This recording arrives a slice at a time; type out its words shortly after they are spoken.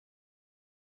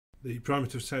The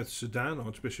Primate of South Sudan,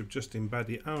 Archbishop Justin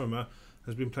Badi Arama,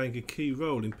 has been playing a key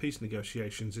role in peace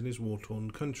negotiations in his war-torn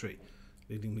country,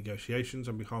 leading negotiations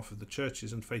on behalf of the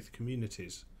churches and faith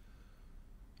communities.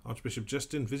 Archbishop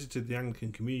Justin visited the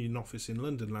Anglican Communion office in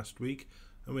London last week,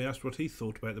 and we asked what he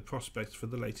thought about the prospects for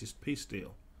the latest peace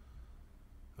deal.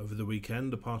 Over the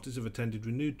weekend, the parties have attended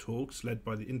renewed talks led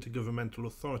by the Intergovernmental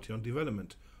Authority on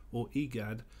Development, or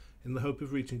IGAD, in the hope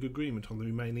of reaching agreement on the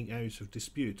remaining areas of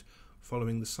dispute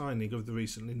following the signing of the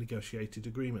recently negotiated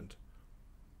agreement.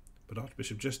 But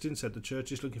Archbishop Justin said the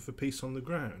Church is looking for peace on the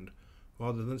ground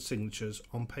rather than signatures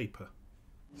on paper.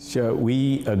 Sure,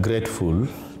 we are grateful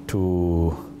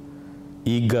to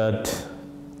IGAD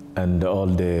and all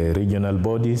the regional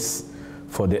bodies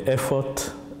for the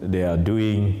effort they are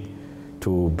doing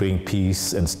to bring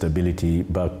peace and stability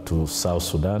back to South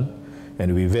Sudan.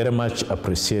 And we very much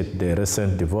appreciate the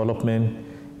recent development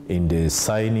in the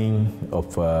signing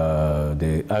of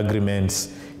the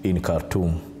agreements in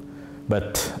Khartoum.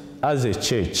 But as a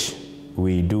church,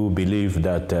 we do believe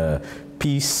that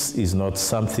peace is not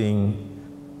something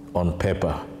on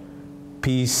paper.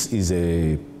 Peace is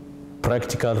a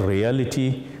practical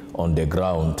reality on the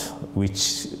ground,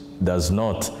 which does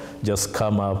not just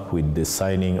come up with the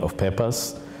signing of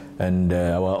papers. And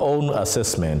our own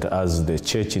assessment as the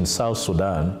church in South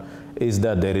Sudan is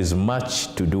that there is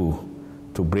much to do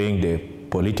to bring the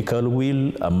political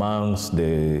will amongst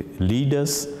the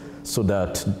leaders so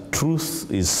that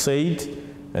truth is said,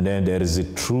 and then there is a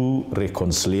true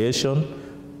reconciliation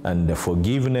and the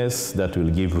forgiveness that will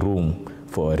give room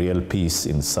for a real peace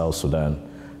in South Sudan.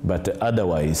 But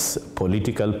otherwise,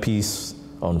 political peace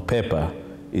on paper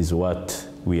is what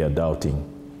we are doubting.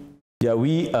 Yeah,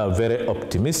 we are very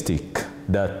optimistic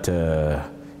that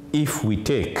if we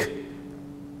take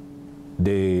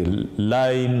the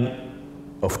line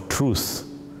of truth,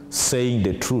 saying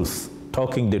the truth,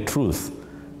 talking the truth,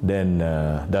 then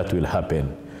that will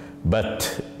happen.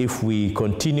 But if we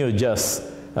continue just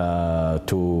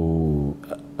to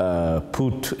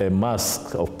put a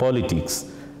mask of politics,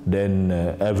 then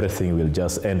everything will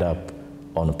just end up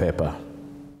on paper.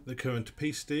 The current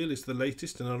peace deal is the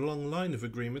latest in a long line of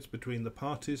agreements between the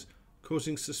parties,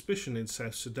 causing suspicion in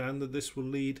South Sudan that this will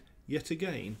lead, yet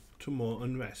again, to more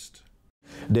unrest.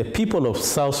 The people of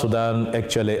South Sudan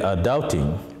actually are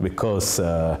doubting because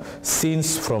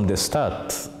since from the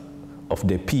start of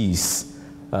the peace,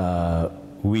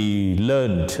 we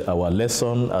learned our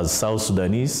lesson as South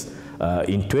Sudanese.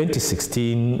 In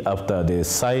 2016, after the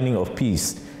signing of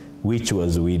peace, which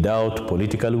was without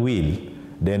political will,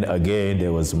 then again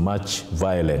there was much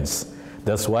violence.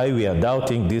 That's why we are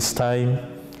doubting this time.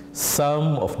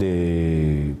 Some of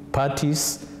the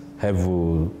parties have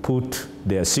put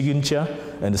their signature,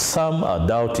 and some are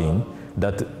doubting.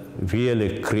 That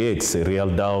really creates a real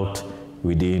doubt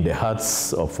within the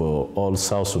hearts of all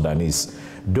South Sudanese.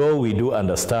 Though we do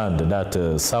understand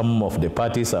that some of the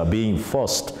parties are being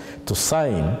forced to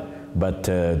sign, but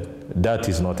that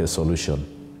is not a solution.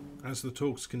 As the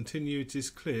talks continue, it is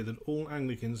clear that all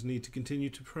Anglicans need to continue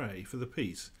to pray for the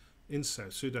peace in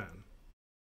South Sudan.